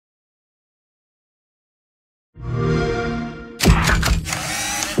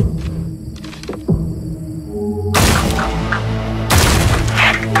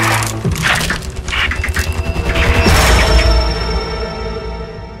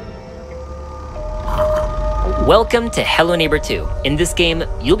Welcome to Hello Neighbor 2. In this game,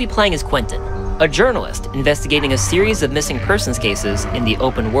 you'll be playing as Quentin, a journalist investigating a series of missing persons cases in the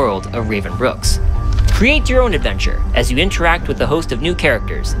open world of Raven Brooks. Create your own adventure as you interact with a host of new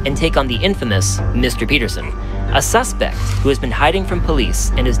characters and take on the infamous Mr. Peterson, a suspect who has been hiding from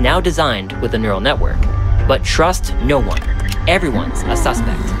police and is now designed with a neural network. But trust no one. Everyone's a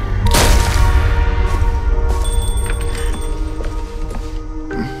suspect.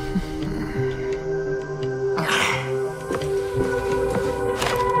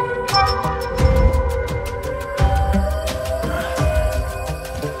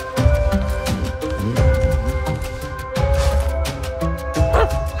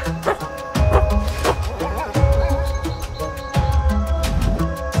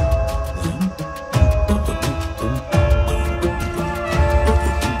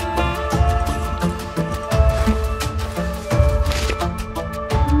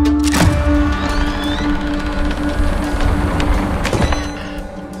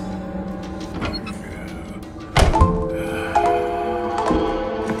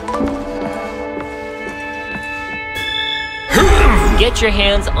 Get your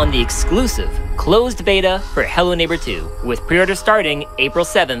hands on the exclusive closed beta for Hello Neighbor 2 with pre-order starting April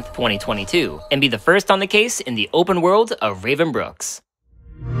 7th, 2022, and be the first on the case in the open world of Raven Brooks.